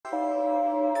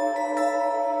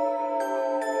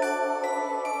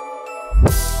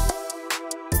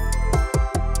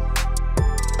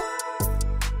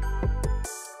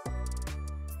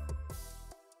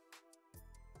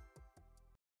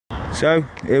So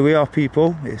here we are,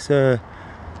 people. It's a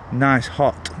nice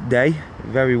hot day,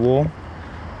 very warm.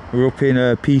 We're up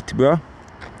in Peterborough,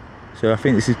 so I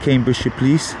think this is Cambridgeshire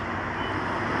Police.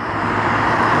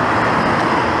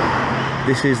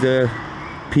 This is the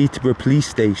Peterborough Police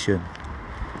Station.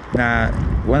 Now,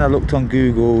 when I looked on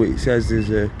Google, it says there's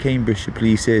a Cambridgeshire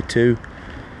Police here too.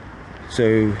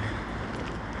 So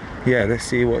yeah, let's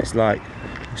see what it's like.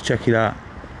 Let's check it out.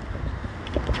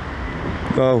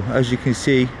 Well, as you can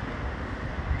see,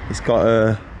 it's got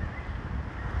a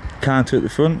counter at the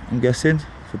front, I'm guessing,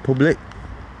 for public.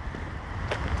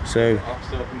 So,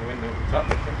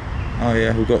 oh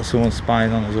yeah, we've got someone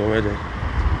spying on us already.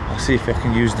 I'll see if I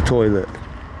can use the toilet.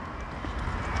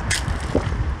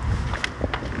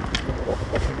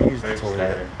 Let me use the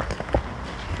toilet.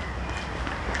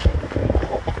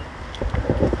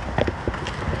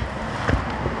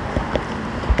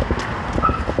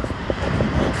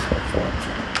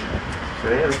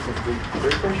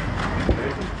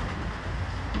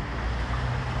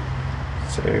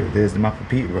 So there's the map of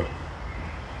Peterborough.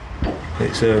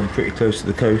 It's pretty close to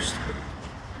the coast.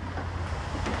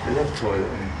 Does it have a toilet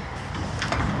in it?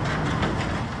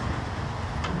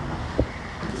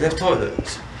 Does it have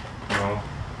toilets? No.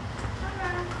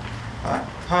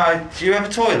 Hi, do you have a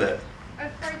toilet? I'm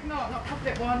afraid not a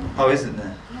public one. Oh, isn't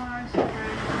there? No, sorry.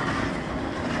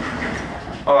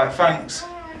 Alright, thanks.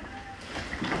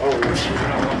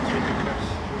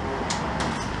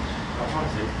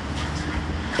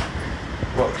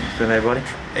 What? Don't know, buddy?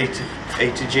 A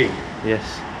to G?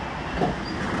 Yes.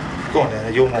 Go on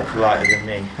then, you're more politer than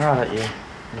me. I'll let you. You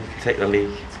can take the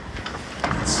lead.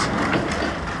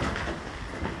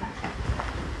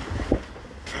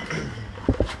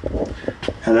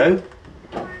 Hello?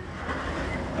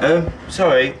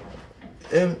 Sorry.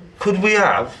 Could we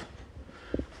have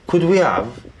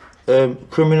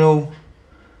Criminal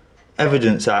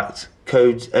Evidence Act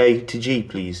codes A to G,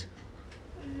 please?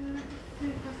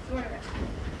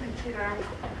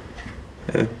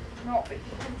 Not if you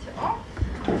print it off.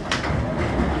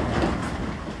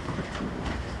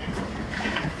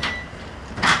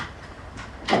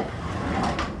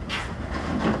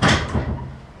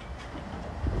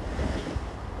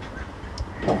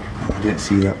 I didn't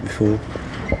see that before.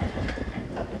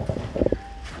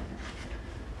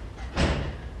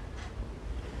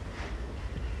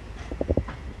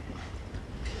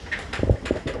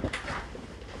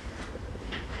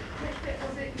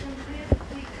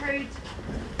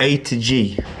 A to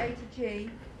G. A to G.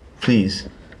 Please.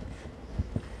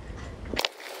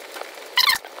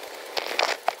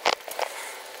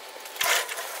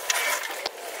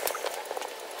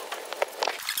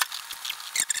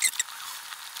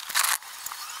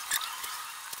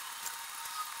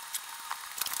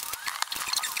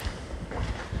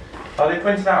 Are they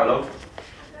printing out, love?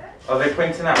 Are they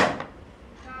printing out? No, I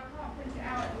can't print it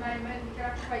out at the moment. You're going to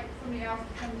have to wait for somebody else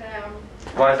to come down.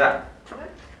 Why is that? Hello?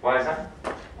 Why is that?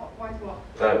 Why is what?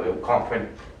 It can't print.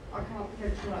 I can't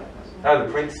print it out. That's all. No,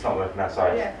 the printer's not working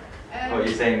outside. Yeah. What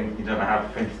you're saying, you don't know how to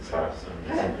print it, sorry.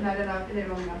 No, I've been here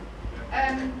long enough.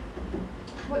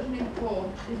 What do you need it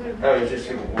for? Oh, it's just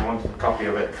we wanted a copy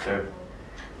of it, so.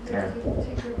 Yeah.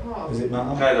 Does it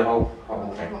matter? No, the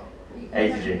whole thing. A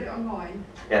to G. Put it online.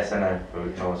 Yes, I know, but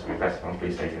we can also request it from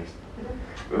police stations.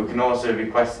 But we can also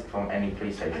request it from any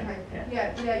police station. Okay.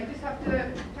 Yeah, you just have to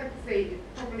take a seat.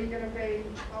 It's probably going to be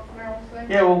half an hour or so.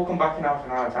 Yeah, we'll come back in half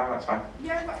an hour time, that's fine.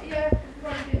 Yeah, if you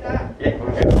want to do that. Yeah,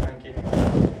 we'll do that, thank you.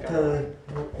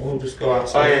 We'll just go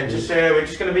outside. Oh yeah, we're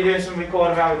just going to be doing some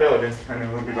recording around the building and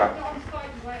then we'll be back. Not on site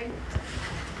away.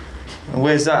 And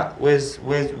where's that? Where is it?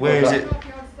 Can't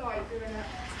be on site doing that.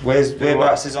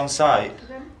 Whereabouts is on site?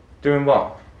 Doing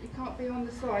what? You can't be on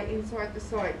the site, inside the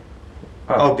site.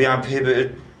 Oh, behind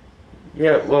prohibited.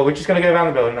 Yeah, well we're just going to go around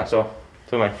the building, that's all.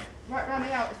 To me. Right round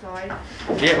the outside.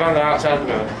 Yeah, around the outside of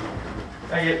the building.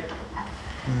 Thank you.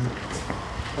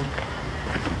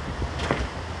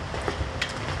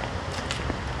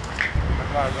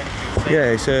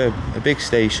 Yeah, it's a big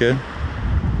station.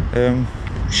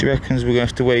 She reckons we're going to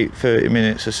have to wait 30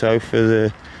 minutes or so for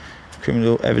the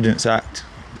Criminal Evidence Act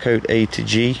code A to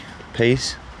G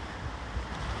pace.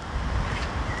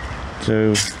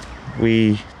 So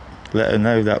we let her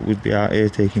know that we'd be out here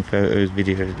taking photos,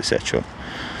 videos, etc.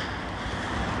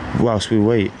 whilst we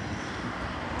wait.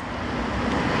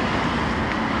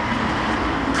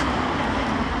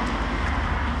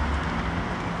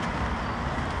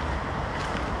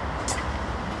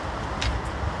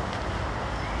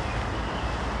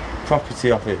 Property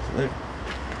office.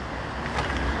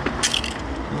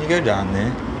 Can you go down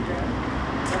there?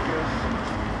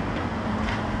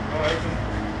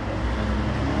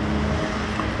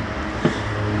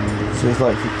 So it's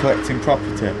like you're collecting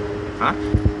property? Huh?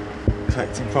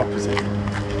 Collecting property? I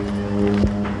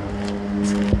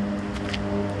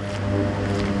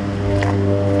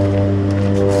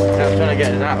was trying to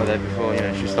get us out of there before, you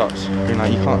know, she starts being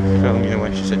like, you can't film, you know,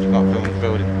 when she said you can't film in the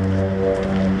building.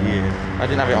 Yeah. I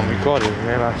didn't have it on record, I didn't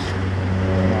realise.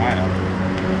 I have.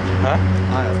 Huh?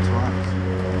 I have twice.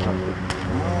 Oh,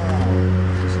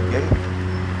 it's a gate.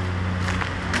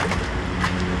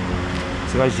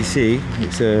 So as you see,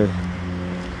 it's a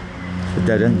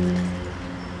dead end.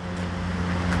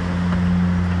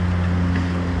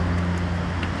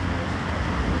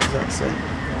 What does that say?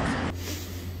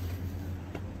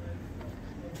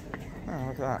 Oh,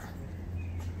 look at that.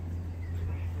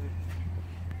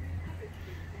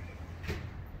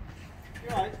 You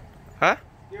alright? Huh?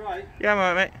 You alright? Yeah, I'm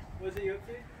alright, mate. What is it you up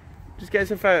to? Just getting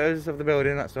some photos of the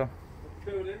building, that's all.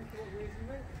 Building? What reason,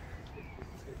 mate?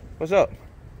 What's up?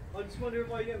 I'm just wondering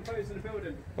why you're getting photos in the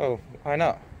building. Oh, why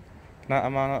not? No,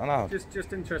 am I not allowed?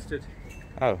 Just interested.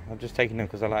 Oh, I'm just taking them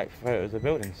because I like photos of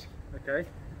buildings. Okay.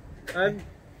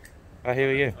 Oh, who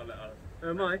are you?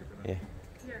 Am I? Yeah.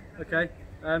 Okay.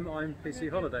 I'm PC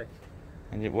Holiday.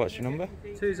 And what's your number?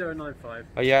 2095.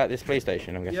 Oh, yeah, at this police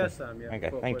station, I'm guessing. Yes, Sam, yeah.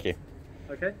 Okay, thank you.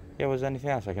 Okay. Yeah, was there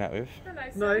anything else I can help with? Hello,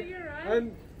 sir, No. you're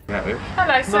right. Help with?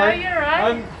 Hello, sir, you're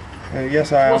right.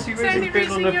 Yes, I am. What's the reason for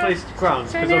being on the police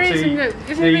grounds? So the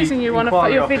reason you want to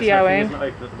put your videoing?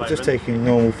 Just taking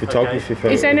normal photography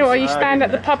photos. Is there no, you stand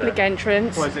at the public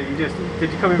entrance? What is it?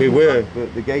 Did you come in? We were,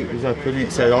 but the gate was open,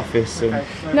 it said office. And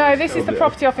No, this is the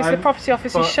property office. The property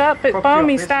office is shut, but by all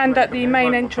means stand at the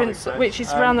main entrance, which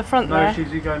is around the front No there.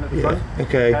 issues, you going at the front.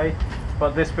 okay.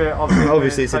 But this bit, obviously,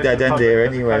 Obviously it's a dead end here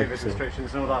anyway, COVID so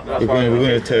restrictions and all that. we're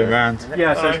going to turn around.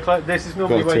 Yeah, so it's this is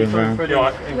normally Got where you to come for the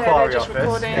Yeah, they're inquiry just office.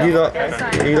 recording. Are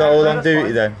you lot all on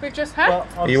duty then? We've just had.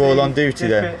 Are you all on duty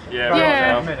then?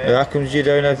 Yeah. How comes you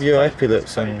don't have your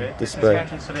epaulettes on display?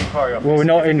 Well, we're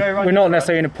not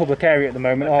necessarily in a public area at the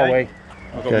moment, are we?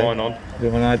 I've got mine on. Do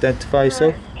you want to identify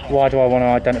yourself? Why do I want to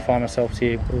identify myself to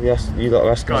you? You lot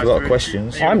are asking us a lot of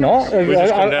questions. I'm not.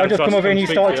 I just come over and you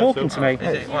started talking to me.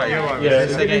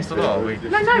 Is it against the law? No, we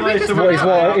just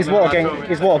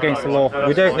What against the law?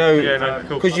 We don't know,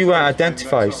 because you won't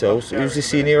identify yourselves, who's the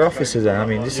senior officer then? I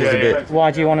mean, this is a bit...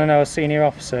 Why do you want to know a senior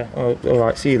officer? Oh,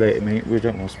 alright, see you later mate, we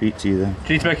don't want to speak to you then.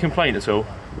 Do you need to make a complaint at all?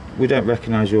 We don't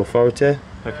recognise your authority.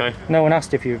 Okay. No one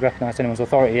asked if you recognised anyone's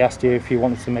authority, he asked you if you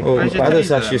wanted to make a Well, complaint. I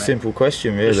just asked you a simple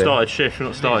question really. We've started shift, we're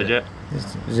not started yet.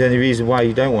 Is there any reason why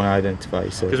you don't want to identify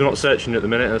yourself? Because we're not searching at the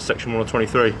minute, that's section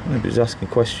 123. No, but it's asking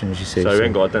questions you see. So we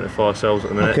ain't got to identify ourselves at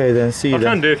the minute. Okay then, see you I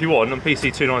then. can do if you want, I'm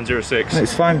PC 2906. No,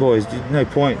 it's fine boys, no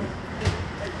point.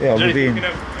 Yeah, we're being...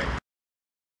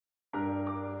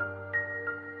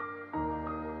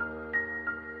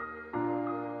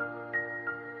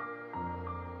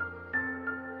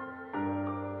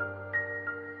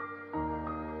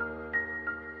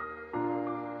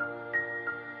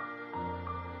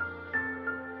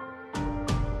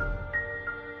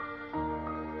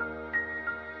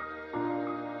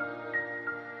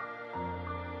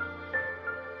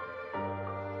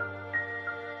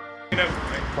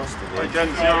 Hey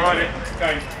gents, you alright?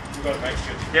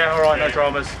 Yeah, alright, no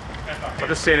dramas. I'm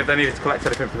just seeing if they needed to collect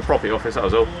anything from the property office, that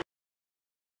was all.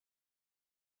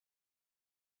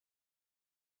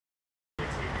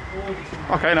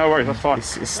 Okay, no worries, that's fine.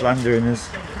 It's slandering us.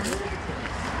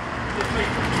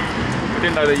 We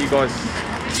didn't know that you guys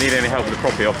need any help with the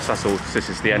property office, that's all. This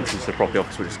is the entrance to the property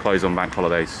office, which is closed on bank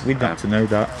holidays. We'd have to know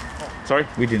that. Sorry?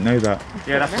 We didn't know that.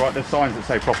 Yeah, that's right, there's signs that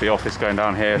say property office going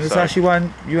down here. That's So. actually why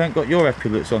you ain't got your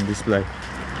epaulettes on display.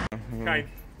 Okay,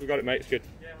 we got it mate, it's good.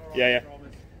 Yeah.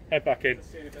 Head back in.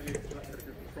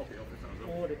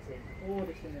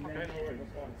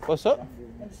 What's up?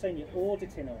 I'm saying you're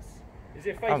auditing us.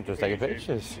 I'm just taking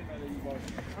pictures.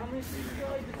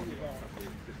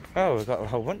 Oh, we've got a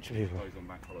whole bunch of people.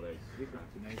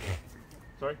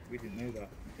 Sorry? We didn't know that.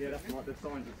 Yeah, that's right, there's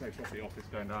signs that say property office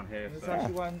going down here. That's So.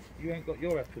 actually why you ain't got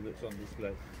your epaulettes on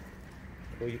display.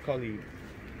 Or your colleague.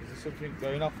 Is there something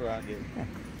going off around you?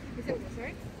 Is it,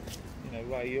 sorry? You know,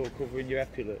 why you're covering your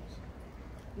epaulettes?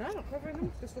 No, not covering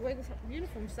them. Just the way the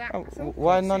uniform sat. Oh,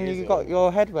 why none of you got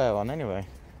your headwear on anyway?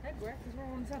 Headwear, because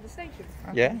we're on the other station.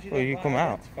 Yeah, well you come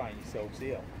out. Identifying yourselves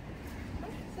here.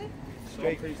 So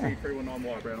I'm PC 319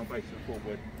 Whitebrain, I'm based at Fort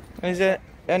Wood. Is there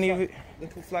any...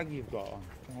 Little flag you've got on.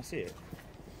 Can I see it?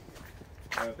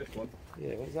 This one.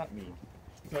 Yeah, what does that mean?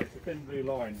 So it's a thin blue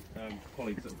line,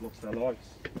 colleagues that have lost their lives.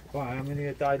 Right, how many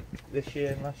have died this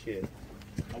year and last year?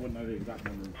 I wouldn't know the exact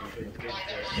number.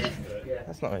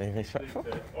 That's not really respectful.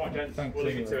 Alright gents, we'll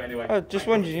leave you to it anyway. Oh, just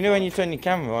wondered, you know when you turn your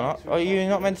camera on, are you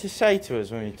not meant to say to us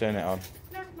when you turn it on?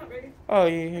 No, not really. Oh,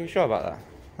 you sure about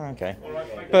that? Okay.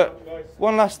 But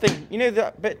one last thing, you know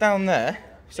that bit down there?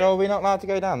 So are we not allowed to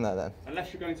go down there then?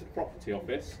 Unless you're going to the property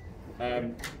office,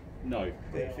 no.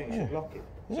 You think you should lock it?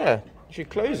 Yeah, you should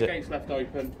close it. The gate's left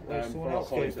open. What if someone else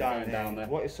goes down there?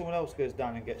 What if someone else goes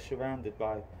down and gets surrounded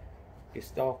by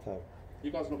Gestapo? You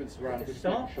guys have not been surrounded.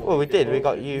 Well, we did. We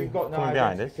got you got no coming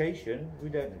behind us. identification. We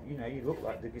don't. You know, you look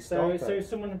like the Gestapo. So if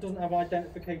someone doesn't have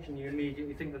identification, you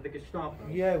immediately think that they're Gestapo?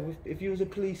 Yeah, if you was a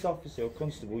police officer or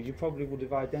constable, you probably would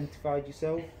have identified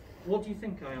yourself. What do you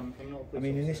think I am? I'm not a police I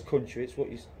mean, in this country, it's what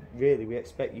we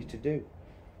expect you to do.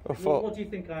 What do you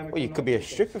think I am? Well, you could be a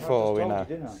stripper for all we know.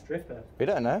 Stripper? We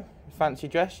don't know. Fancy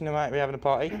dress, you know, might be having a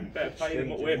party. Better paid than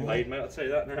what we're paid, mate. I'll tell you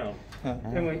that now.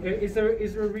 Anyway, is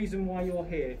there a reason why you're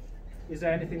here? Is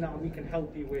there anything that we can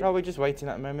help you with? Oh, we're just waiting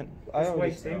at the moment. Just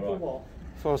waiting for what?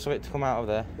 For something to come out of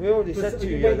there. We already said to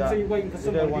you that you're waiting for we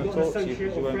someone. don't want to talk to you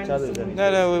because you won't tell us anything.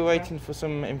 No, we're waiting for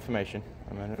some information.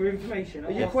 For information?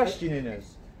 Are you questioning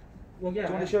us? Well, yeah. Do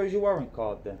you want to show us your warrant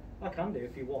card then? I can do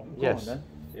if you want. Yes. Go on, then.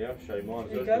 Yeah, I'll show you mine.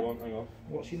 There you go. Hang on.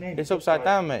 What's your name? It's upside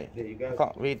down, mate. There you go. I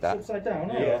can't read that. Upside down,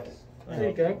 Yes. There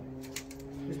you go.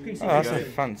 This piece Oh, that's a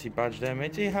fancy badge there,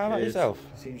 mate. Do you have that yourself?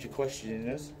 Seems you're questioning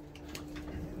us.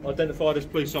 Identified as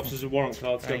police officers with warrant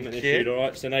cards government issued,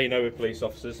 alright? So now you know we're police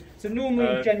officers. So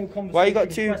normally general conversation. Why you got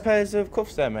two pairs of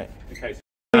cuffs there, mate? In case.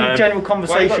 General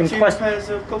conversation. Why you got two pairs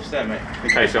of cuffs there, mate?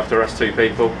 In case you have to arrest two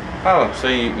people. Oh, so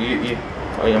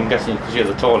I'm guessing because you're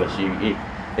the tallest,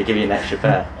 they give you an extra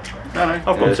pair. No, I've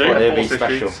got two. They'll be Force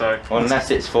special. issued, so. Unless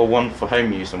it's for one for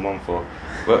home use and one for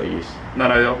work use.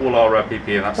 No, all our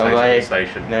PPE and that stays at the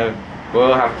station. No,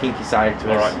 we'll have a kinky side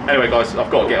to us. Alright, anyway guys,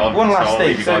 I've got to get on. One last so I'll thing,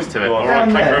 leave you guys so to it.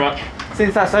 Alright, thank you very much.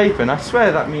 Since that's open, I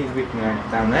swear that means we can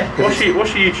go down there. What's your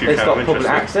YouTube It's channel? got public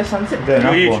access, hasn't it? Don't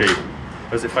Your have one.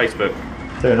 YouTube? Or is it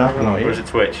Facebook? Don't have one. Or is it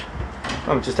Twitch?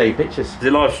 I'll just take pictures. Is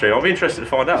it live stream? I'll be interested to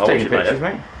find out. I'll watch Take it pictures,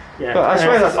 later. mate. Yeah. But I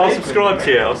swear that's I'll open. subscribe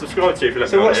to you. I'll subscribe to you if you let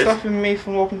me So know what's what it is. stopping me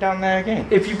from walking down there again?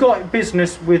 If you've got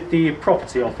business with the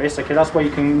property office, okay, that's where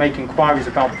you can make inquiries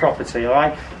about property,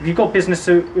 alright? If you've got business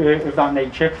of that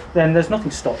nature, then there's nothing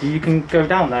to stop you. You can go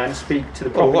down there and speak to the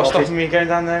property What's office. stopping me going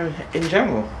down there in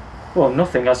general? Well,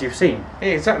 nothing, as you've seen. Yeah,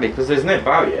 exactly, because there's no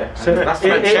barrier. So That's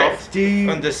fenced off Do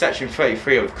under section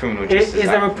 33 of the Criminal Justice is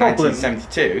there a Act, problem?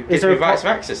 1972. Gives me rights of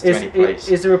access to any place.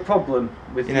 Is there a problem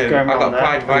with you going I've around got there?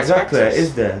 pride rights of Exactly, access.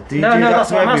 is there? Do you No, do no, that that's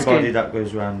to what I'm everybody asking. that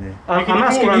goes round there? I'm You can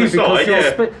asking walk you around the because side, you're...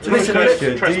 yeah. Listen,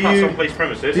 question, Trespass you- on police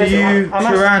premises. Do you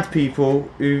I'm surround people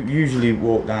who usually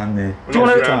walk down there? Do you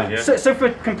want Not surrounded, to, yeah. so for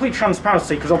complete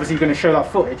transparency, because obviously you're going to show that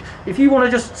footage, if you want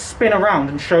to just spin around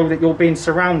and show that you're being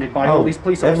surrounded by all these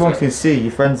police everyone officers, can see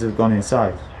your friends have gone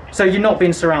inside. so you're not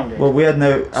being surrounded. Well, we had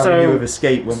no avenue So- of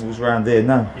escape when we was round there.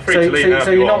 No. You're free to leave now if so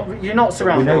you you're want. you're not We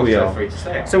surrounded. know we are. Free to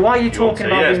stay. So why are you You want talking to?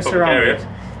 about Yeah, being it's public surrounded? area.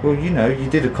 Well, you know, you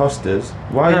did accost us.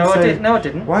 Why? No, you I say, didn't. No, I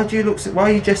didn't. Why do you look? Why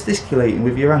are you gesticulating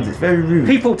with your hands? It's very rude.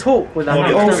 People talk with their And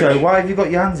hands. also, don't they? why have you got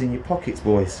your hands in your pockets,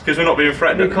 boys? Because we're not being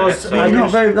threatened. Because- at the Well, minute, you're so-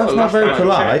 not very. That's Well, not very last time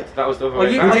I polite. checked, that was the other Are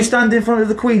way you- back. Would you stand in front of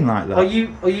the Queen like that? Are you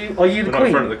the We're not in front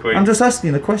of Queen? the Queen. I'm just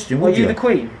asking the question. Are Would you you? the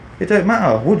Queen? It don't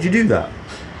matter. Would you do that?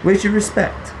 Where's your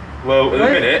respect? Well, in a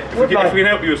Wait, minute, what if we can like-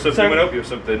 help you with something, so- we'll help you with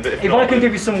something. But if If not, I can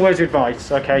give you some words of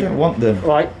advice, I okay? don't want them.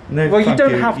 Right. No, Well, you thank don't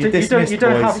you. have to. You're You dismissed,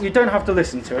 boys. don't have to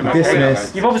listen to him. You're okay?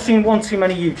 dismissed. You've obviously seen one too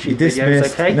many YouTube You're videos,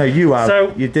 dismissed. okay? No, you have.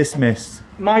 So You're dismissed.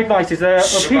 my advice is there are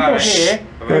people here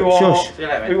Shush.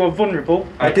 who are vulnerable,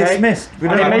 You're okay? dismissed. We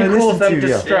And don't it may want to cause listen them to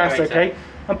you. distress, Yeah, okay?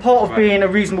 And part of Right. being a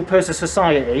reasonable person in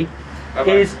society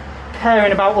Bye-bye. is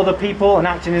caring about other people and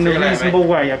acting in See a you later, reasonable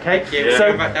way, okay? Yeah,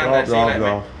 So go back down there, see you Blah, later,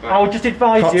 blah, mate. Bye. I would just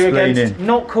advise you Cops-plaining. against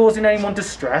not causing anyone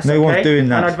distress. No okay? one's doing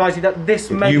that. And I advise you that this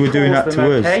may You were doing cause that them,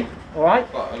 to us. okay? All right.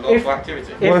 What, a lawful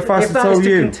activity? What if I that is told to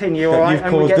you continue, that all right, you've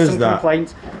and we caused get us some that?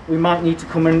 complaints, we might need to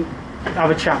come and have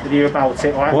a chat with you about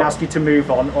it, all right, and What? ask you to move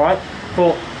on, all right.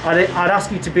 But I'd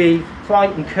ask you to be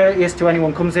polite and courteous to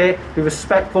anyone who comes here, be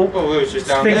respectful. Well, we was just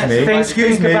down Think, there.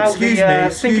 Excuse me, about excuse the, me, think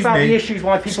excuse about me. the issues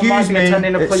why people Excuse might be me,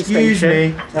 attending a police excuse station.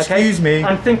 me, Okay? excuse me.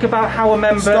 And think about how a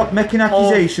member. Stop making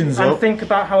accusations And up. think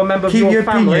about how a member Keep of your your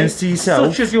family, opinions to yourself.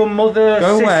 such as your mother,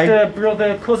 Go sister, away.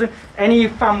 brother, cousin, any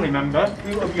family member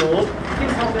of yours,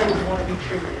 think how they would want to be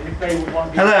treated and if they would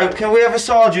want to be. Hello, can we have a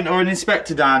sergeant or an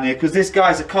inspector down here? Because this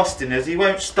guy's accosting us. He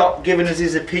won't stop giving us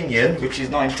his opinion, which he's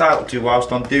not entitled to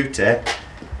whilst on duty.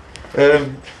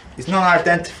 He's not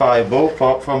identifiable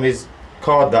apart from his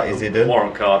card that is hidden.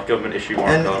 warrant card, government issue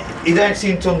warrant And card. he don't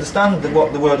seem to understand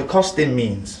what the word accosting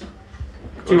means.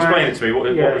 Well, explain it to me. What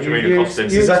do you mean accosting?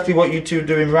 It's exactly what you two are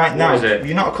doing right now. is it?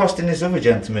 You're not accosting this other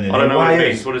gentleman. I don't know what Why it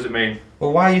is? means. What does it mean?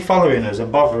 Well, why are you following us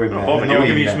and bothering I'm me? not bothering you. I'm annoying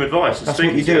giving you me? some advice. That's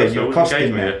Speaking what you're to you, doing. so You're I wasn't accosting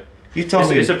engaged me. with it. You told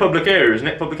me. It's a public area, isn't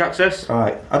it? Public access?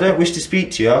 Alright, I don't wish to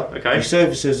speak to you. Okay. Your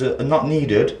services are not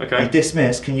needed. Okay. You're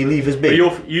dismissed. Can you leave us be?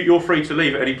 But you're free to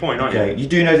leave at any point, aren't Okay, you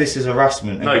do know this is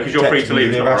harassment. No, because you're free to leave.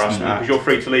 It's not harassment. Because you're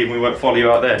free to leave and we won't follow you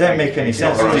out there. Don't make any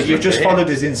sense. You've just followed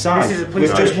us inside. This is a police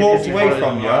We've just station. walked away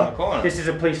from you. This is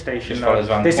a police station. Just follows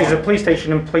around the This is a corner. police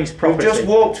station and police We've property. just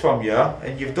walked from you,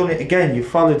 and you've done it again. You've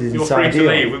followed us You're inside free to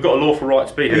here. leave. We've got a lawful right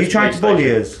to be here. Are you It's a trying to police bully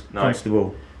station. us, No.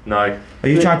 Constable? No. Are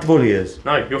you trying to bully us?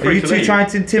 No, you're Are free you to two leave. trying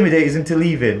to intimidate us into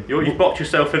leaving? You've boxed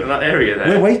yourself into that area there.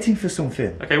 We're waiting for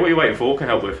something. Okay, what are you waiting for? What can I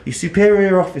help with? Your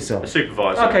superior officer. A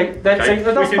supervisor. Okay, then Okay,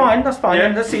 so that's we can- fine. That's fine. Yeah.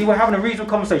 Then let's see. We're having a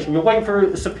reasonable conversation. You're waiting for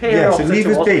a superior Yeah, so officer leave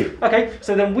to us be. Okay,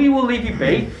 so then we will leave you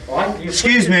be. All right? You're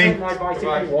Excuse free to me. take my advice if you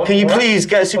want, Can you all right? please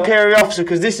get a superior officer,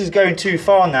 because this is going too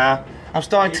far now. I'm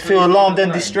starting to feel alarmed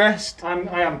and distressed. I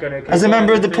am going to. As a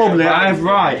member of the public, I have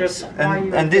rights, Just why are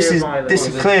you and this is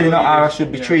clearly not how I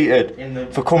should be treated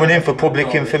for coming in for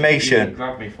public information. You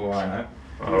grabbed me for, I know.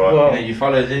 Alright. Well, You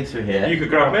followed into here. You could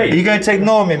grab Are me. you going to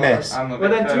ignore me, miss? I'm a Well,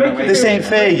 bit then to further make away it This from ain't you.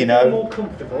 fair, you know. more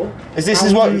comfortable. This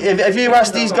is what. Have you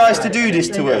asked these guys to do this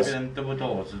to us? Double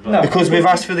doors as No. well. Because we've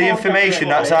asked for the information.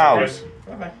 That's ours.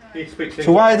 You can speak to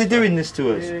So why are they doing this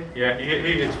to us? Yeah, who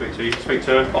you can speak to? You can speak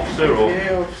to an officer or...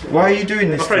 Why are you doing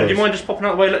My this friend, do to you mind us? just popping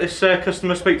out the way and let this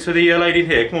customer speak to the lady in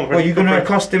here? Come on, friend. Well, you're going to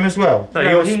accost him as well? No,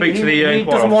 you want to speak to the He inquiry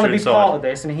doesn't want to officer be part inside. of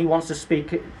this, and he wants to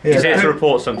speak. He's here Yeah. to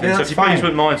report something, Yeah, so that's if you please fine.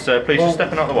 wouldn't mind, sir, please just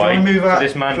stepping out of the Do way. you want to move So out?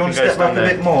 this man Do you want can to go step back stand a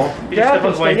there. bit more? You just Yeah, step out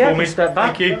of the way for me. step back.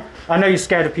 Thank you. I know you're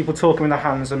scared of people talking with their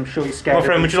hands. I'm sure you're scared. My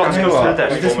friend, of would you like to You come know to the what?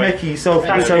 desk You're just for me? making yourself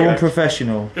Thank so you.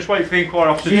 unprofessional. Just wait for the inquiry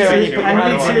officer to Yeah, speak to you- you. and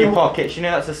Hands you in two- your pockets, you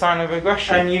know that's a sign of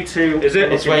aggression. And you two. Is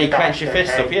it? It's where you clench your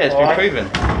fists up, yeah, it's been Alright. proven.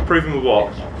 Proven with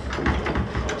what?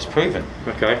 It's proven.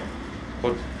 Okay.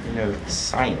 But, you know, it's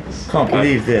science. Can't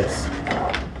believe this.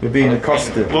 We're being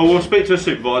accosted. Well, we'll speak to a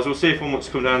supervisor, we'll see if one wants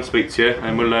to come down and speak to you,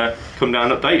 and we'll come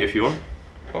down and update you if you want.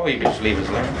 Or you can just leave us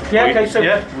alone. Yeah. Okay. So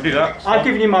Yeah, we'll do that. I've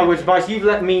given you my words of advice. You've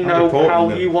let me know reporting how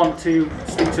them. you want to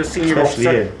speak to a senior Especially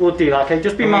officer. here. We'll do that. Okay.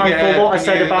 Just be Can we mindful get, of what I can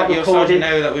said you about let your sergeant recording.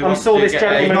 know that we I'm want sure to this get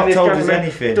gentleman, You've not this told us gentleman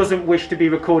anything. doesn't wish to be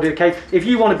recorded. Okay. If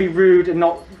you want to be rude and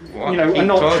not. Well, You know, keep and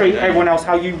not talking treat then. everyone else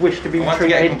how you wish to be I want to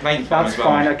get a treated. complaint from That's as well.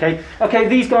 fine, okay. Okay,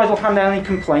 these guys will handle any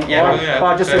complaint, Yeah, alright? yeah, But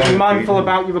I just said be okay. mindful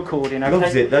about your recording, okay?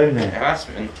 Loves it, don't it?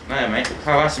 Harassment? No, mate.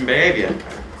 Harassing behaviour.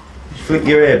 Flick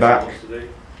your ear back.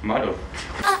 Model.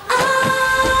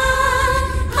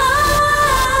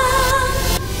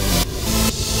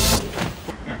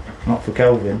 Not for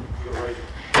Kelvin.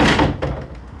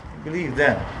 Believe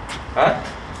them. Huh?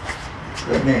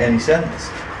 Doesn't make any sense.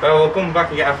 Well, we'll come back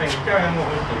and get our things. Carry on what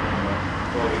we're doing.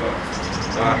 What have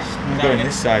we got? I'm going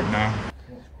this side now.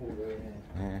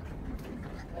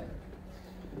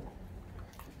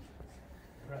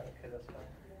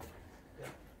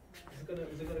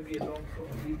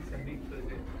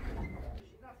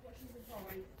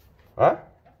 What?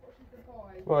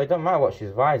 Well, it doesn't matter what she's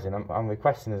advising. I'm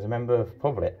requesting as a member of the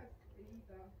public.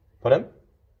 Pardon?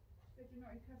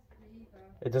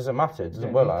 It doesn't matter. It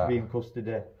doesn't work like Be that. in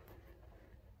custody.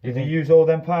 Did you use all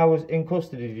them powers in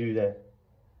custody? Did you there?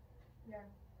 Yeah.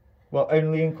 Well,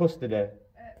 only in custody?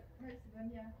 Most of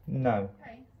them, yeah. No.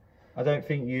 Okay. I don't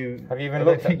think you. Have you even I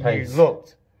don't looked at think PACE? you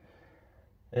looked.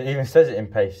 It even says it in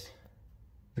PACE.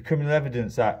 The Criminal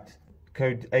Evidence Act,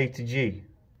 Code A to G.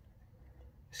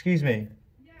 Excuse me.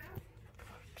 Yeah.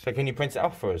 So can you print it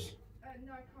off for us? No,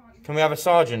 I can't. Can we have a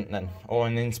sergeant then, or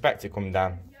an inspector come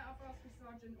down? Yeah, I've asked the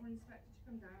sergeant or inspector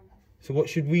to come down. So what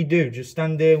should we do? Just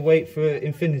stand there and wait for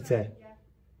infinity? Yeah,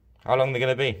 How long are they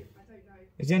going to be? I don't know.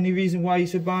 Is there any reason why you're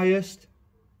so biased?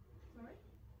 Sorry?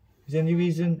 Is there any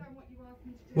reason? Done what you asked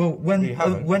me to do. Well, We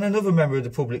haven't. when another member of the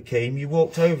public came, you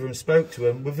walked over and spoke to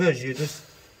him. With us, you're just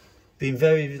being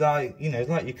very, like, you know, it's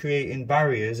like you're creating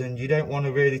barriers and you don't want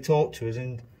to really talk to us,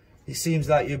 and it seems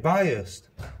like you're biased.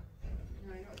 No,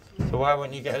 not at all. So why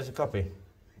won't you get us a copy?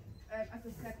 As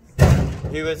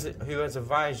I said, Who has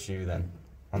advised you then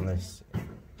on this?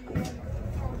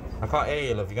 I can't hear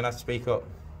you, love. You're going to have to speak up.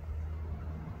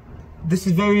 This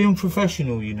is very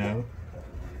unprofessional, you know.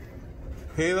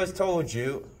 Who has told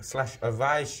you /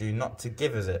 advised you not to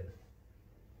give us it?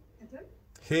 pardon?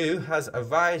 Who has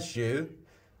advised you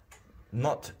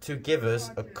not to give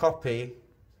us a copy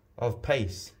of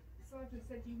PACE? The sergeant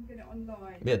said you can get it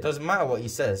online. Yeah, it doesn't matter what he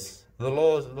says. The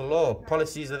law's the law.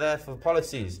 Policies are there for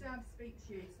policies. I'm down to speak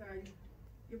to you, so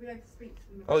you'll be able to speak to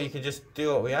them. Oh, you can just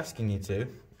do what we're asking you to,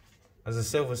 as a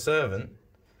civil servant.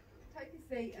 Take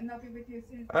a seat and they'll be with you as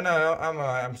soon as. Oh no, I'm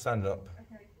alright. I'm standing up.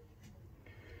 Okay.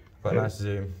 Got a nice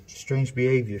Zoom. Strange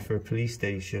behaviour for a police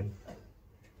station.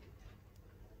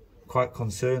 Quite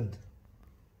concerned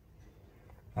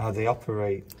how they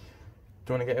operate.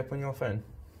 you want to get up on your phone?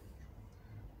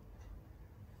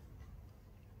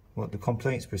 What, the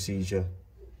complaints procedure?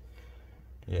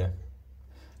 Yeah.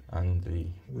 And the...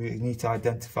 We need to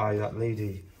identify that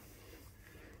lady.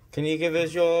 Can you give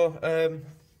us your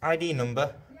ID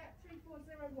number? Yeah,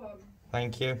 3401.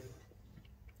 Thank you.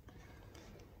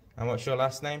 And what's your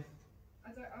last name?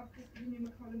 I've just given you my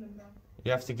collar number.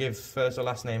 You have to give first or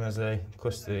last name as a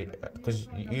custody, because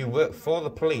you work for the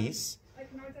police. They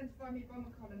can identify me by my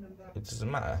collar number. It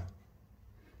doesn't matter.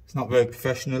 It's not very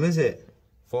professional, is it?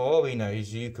 For all he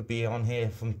knows, you could be on here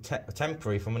from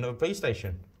temporary from another police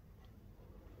station.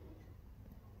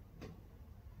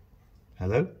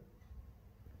 Hello? Do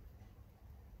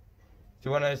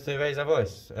you want us to raise our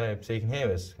voice so you can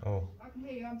hear us? Or I can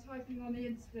hear you. I'm typing on the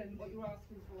incident what you're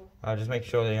asking for. I'll just make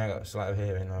sure that you ain't got a slight of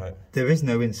hearing, alright? There is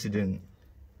no incident.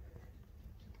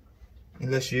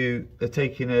 Unless you are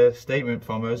taking a statement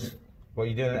from us. What,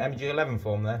 you doing an MG11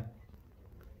 form there?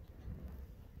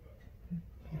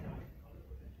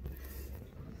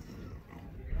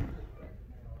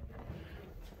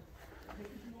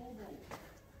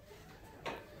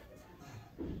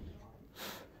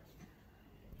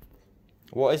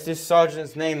 What is this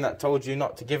sergeant's name that told you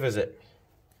not to give us it?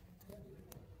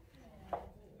 I'll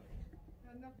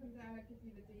knock them down. I'll give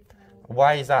you the details.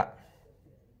 Why is that?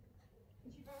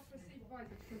 You've asked for a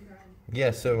supervisor to come down.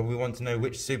 Yeah, so we want to know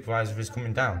which supervisor is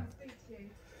coming down. Speak to you.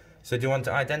 So do you want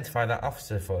to identify that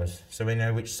officer for us, so we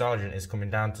know which sergeant is coming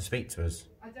down to speak to us?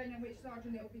 I don't know which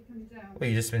sergeant it will be coming down. Well,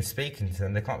 you've just been speaking to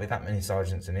them. There can't be that many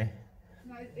sergeants in here.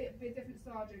 No, it'll be a different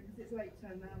sergeant because it's late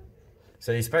turn now.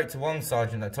 So you spoke to one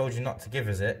sergeant that told you not to give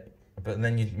us it, but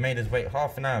then you made us wait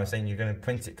half an hour saying you're going to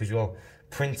print it because your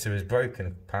printer is broken,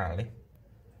 apparently.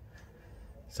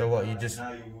 So what,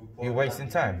 you're wasting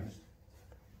time?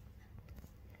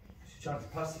 She's trying to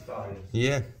pacify us.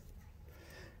 Yeah.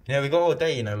 Yeah, we got all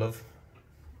day, you know, love.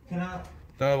 Can I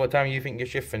Don't know what time you think your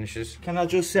shift finishes.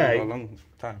 just We've say, got a long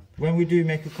time. when we do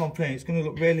make a complaint, it's going to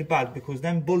look really bad because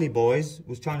them bully boys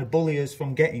was trying to bully us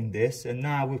from getting this, and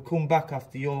now we've come back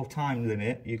after your time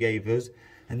limit you gave us,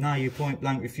 and now you're point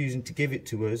blank refusing to give it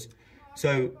to us.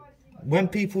 So when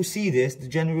people see this, the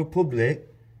general public,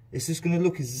 it's just going to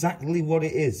look exactly what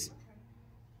it is.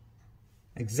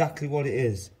 Exactly what it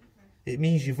is. It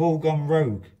means you've all gone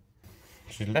rogue.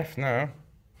 She's left now.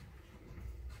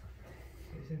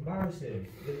 It's embarrassing.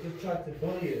 They've just tried to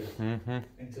bully us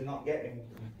into not getting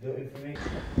the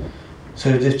information.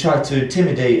 So they've tried to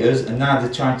intimidate us, and now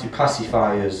they're trying to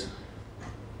pacify us.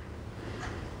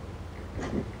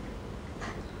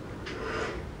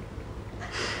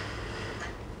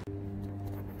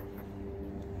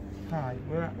 Hi,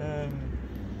 we're at the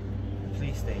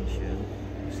police station.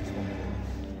 What's this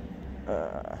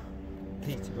one?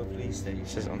 Peterborough Police Station. It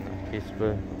says on there,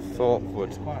 Peterborough, Thorpewood.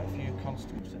 There's quite a few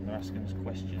constables and they're asking us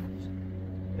questions.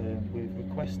 We've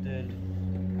requested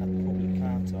at the Public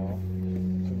Counter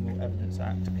Criminal Evidence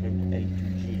Act Code 8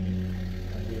 and G,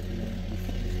 and we're being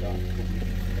refused that public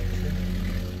information.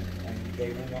 And they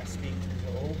will not speak to us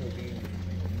at all. We're being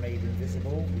made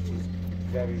invisible, which is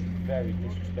very, very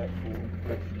disrespectful,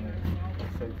 unprofessional,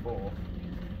 and so forth.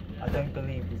 I don't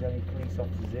believe there's any police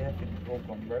officers here. I think they've all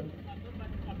gone rogue.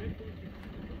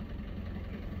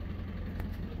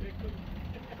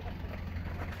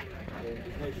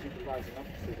 There's no supervising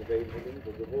officers available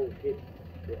either. They've all hid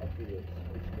the epaulettes,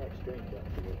 which is quite strange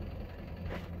actually.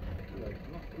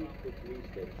 Not Peterborough Police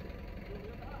Station.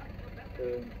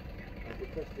 I've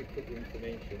requested public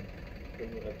information from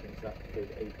the Evidence Act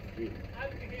Code 8 and G.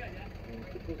 And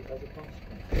because as a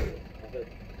consequence of it, I've had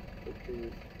up to 10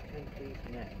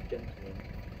 policemen, gentlemen,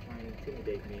 try and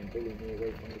intimidate me and bully me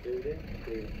away from the building.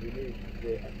 They removed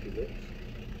the epaulettes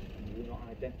and will not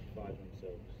identify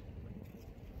themselves.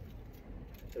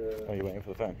 Are you waiting for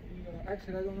the phone?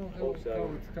 Actually, I don't know how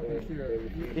it's coming here.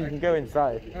 You can go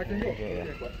inside. I can go. Yeah.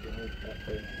 As well.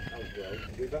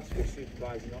 We've asked for a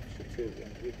supervising officer too,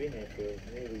 and we've been here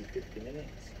for nearly 50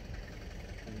 minutes,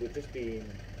 and we're just being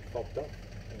fobbed off,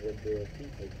 and with the key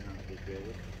taken out of this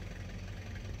really.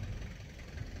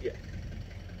 Yeah.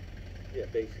 Yeah,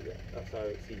 basically, that's how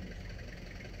it seems.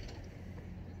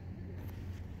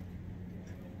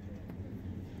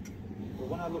 But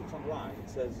when I looked online, it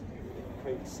says in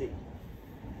code C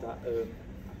that I can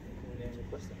come in and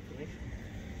request that information.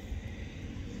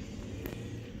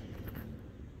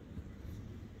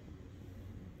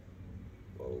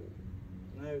 Well,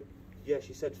 no, yeah,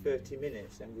 she said 30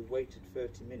 minutes, and we've waited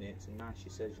 30 minutes, and now she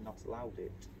says you're not allowed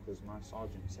it because my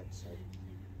sergeant said so,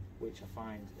 which I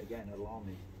find again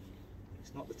alarming.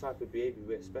 It's not the type of behaviour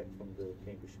we expect from the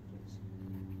Cambridgeshire police.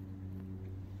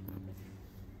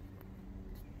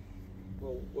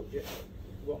 Well, what do you...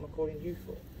 What am I calling you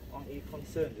for? Aren't you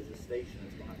concerned as a station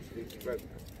has gone absolutely broke?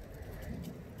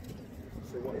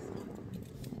 So what is it?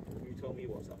 You tell me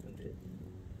what's happened here.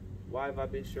 Why have I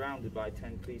been surrounded by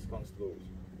 10 police constables?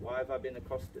 Why have I been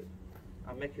accosted?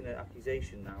 I'm making an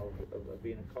accusation now of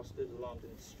being accosted, alarmed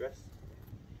and distressed.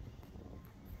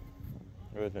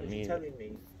 You're telling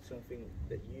me something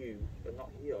that you are not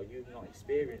here, you've not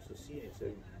experienced or seen it, so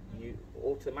you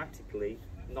automatically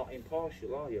not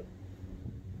impartial, are you?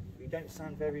 You don't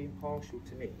sound very impartial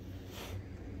to me.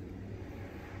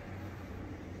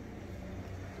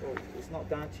 Well, it's not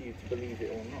down to you to believe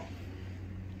it or not.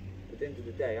 At the end of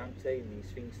the day, I'm saying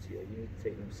these things to you, you need to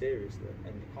take them seriously,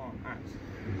 and you can't act,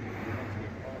 you're meant to be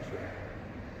impartial.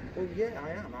 Well, yeah,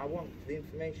 I am. I want the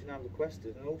information I've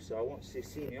requested, and also I want to see a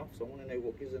senior officer. I want to know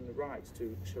what gives them the rights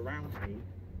to surround me,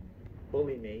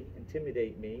 bully me,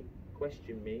 intimidate me,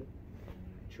 question me,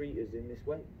 treat us in this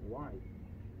way. Why?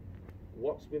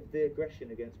 What's with the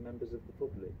aggression against members of the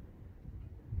public?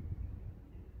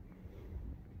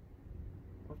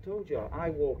 I've told you, I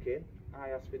walk in, I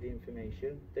ask for the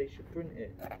information, they should print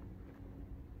it.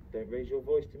 Don't raise your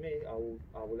voice to me, I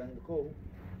will end the call.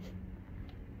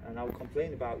 And I will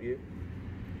complain about you.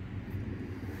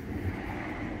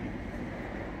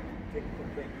 Take a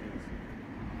complaint, please.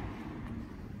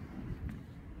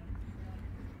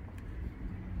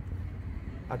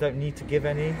 I don't need to give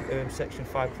any. Section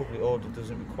 5 public order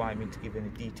doesn't require me to give any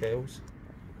details.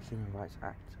 Human Rights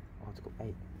Act, Article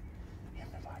 8.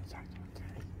 Human Rights Act, Article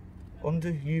 8.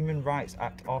 Under Human Rights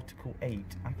Act Article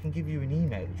 8, I can give you an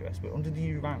email address, but under the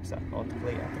Human Rights Act Article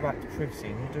 8, I have the right to privacy,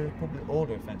 and under the public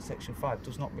order offence, Section 5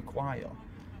 does not require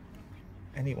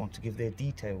anyone to give their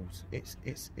details.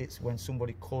 It's when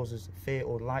somebody causes fear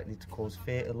or likely to cause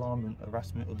fear, alarm,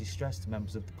 harassment or distress to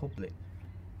members of the public.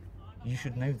 You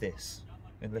should know this,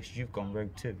 unless you've gone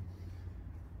rogue too.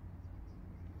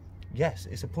 Yes,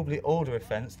 it's a public order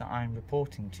offence that I'm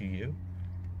reporting to you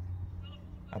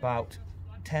about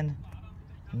 10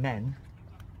 men,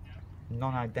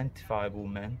 non-identifiable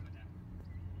men,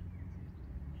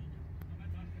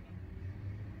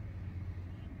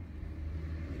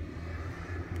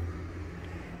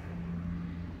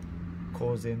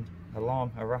 causing alarm,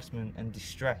 harassment and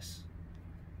distress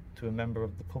to a member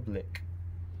of the public.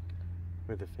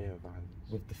 With the fear of violence.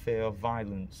 With the fear of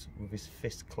violence, with his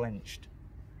fist clenched.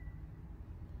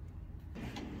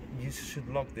 You should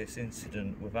log this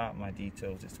incident without my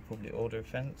details. It's a public order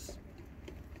offence.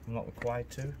 I'm not required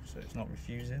to, so it's not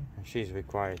refusing. And she's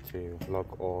required to log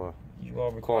or you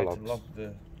are required to log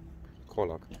the call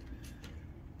log.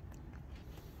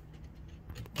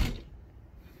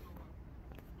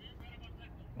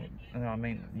 No, I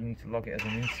mean you need to log it as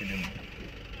an incident.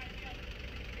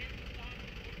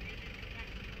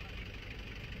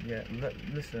 Yeah,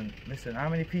 listen. How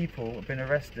many people have been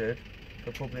arrested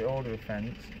for public order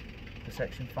offence for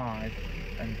Section 5,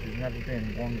 and there's never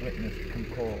been one witness to come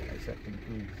court except for the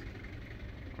police?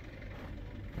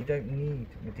 You don't need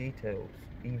the details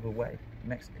either way. It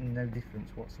makes no difference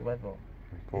whatsoever.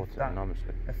 Report if it that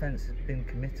anonymously. offence has been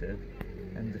committed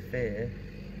and the fear,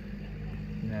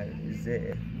 is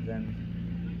there,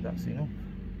 then that's enough.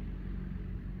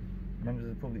 Members of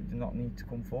the public do not need to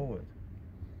come forward.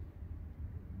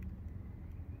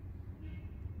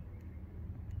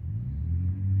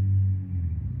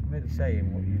 I'm really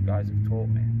saying what you guys have taught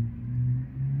me.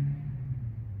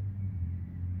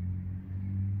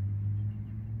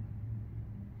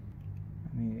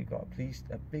 I mean, you've got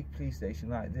a big police station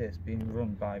like this being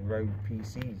run by rogue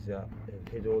PCs that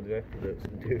hid all the epaulettes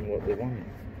and doing what they wanted.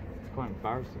 It's quite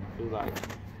embarrassing. I feel like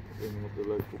ringing up the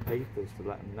local papers to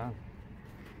let them know.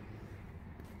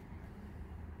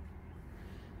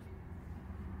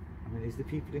 I mean, is the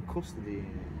people in custody?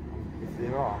 If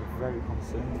there are, I'm very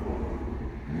concerned for them.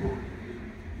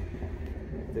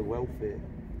 Their welfare.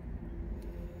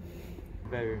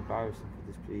 Very embarrassing for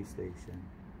this police station.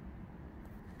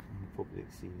 And the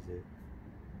public sees it.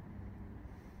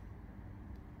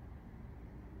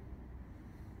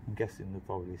 I'm guessing they'll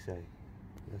probably say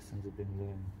lessons have been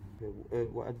learned.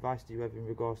 What advice do you have in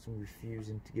regards to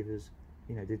refusing to give us?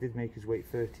 They did make us wait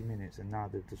 30 minutes, and now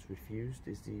they've just refused.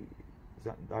 Is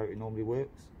that how it normally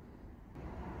works?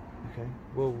 Okay.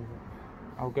 Well,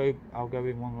 I'll go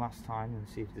in one last time and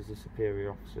see if there's a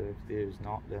superior officer. If there is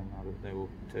not, then they will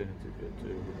turn it to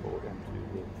report them to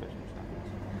the professional standards.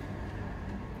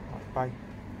 Right, bye.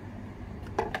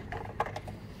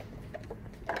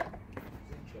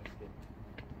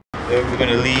 We're going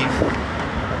to leave.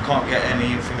 I can't get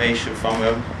any information from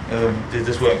them. They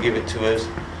just won't give it to us.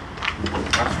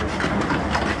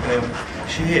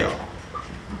 Is she here?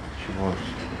 She was.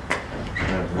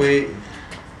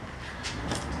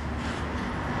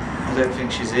 I don't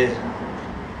think she's here.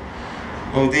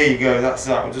 Well, there you go. That's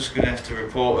that. We're just going to have to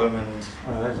report him and.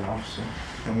 Oh, there's an officer.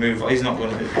 And move on. He's not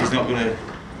going to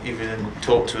even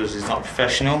talk to us. He's not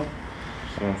professional.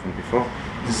 Someone from before.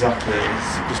 Exactly.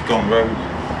 He's just gone rogue.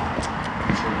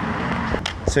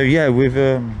 So yeah, we've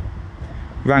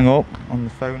rang up on the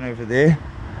phone over there.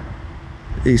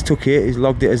 He's took it. He's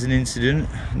logged it as an incident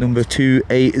number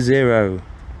 280,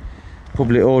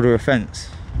 public order offence.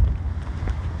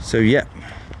 So yeah,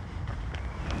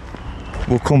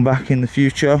 we'll come back in the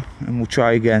future and we'll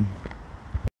try again.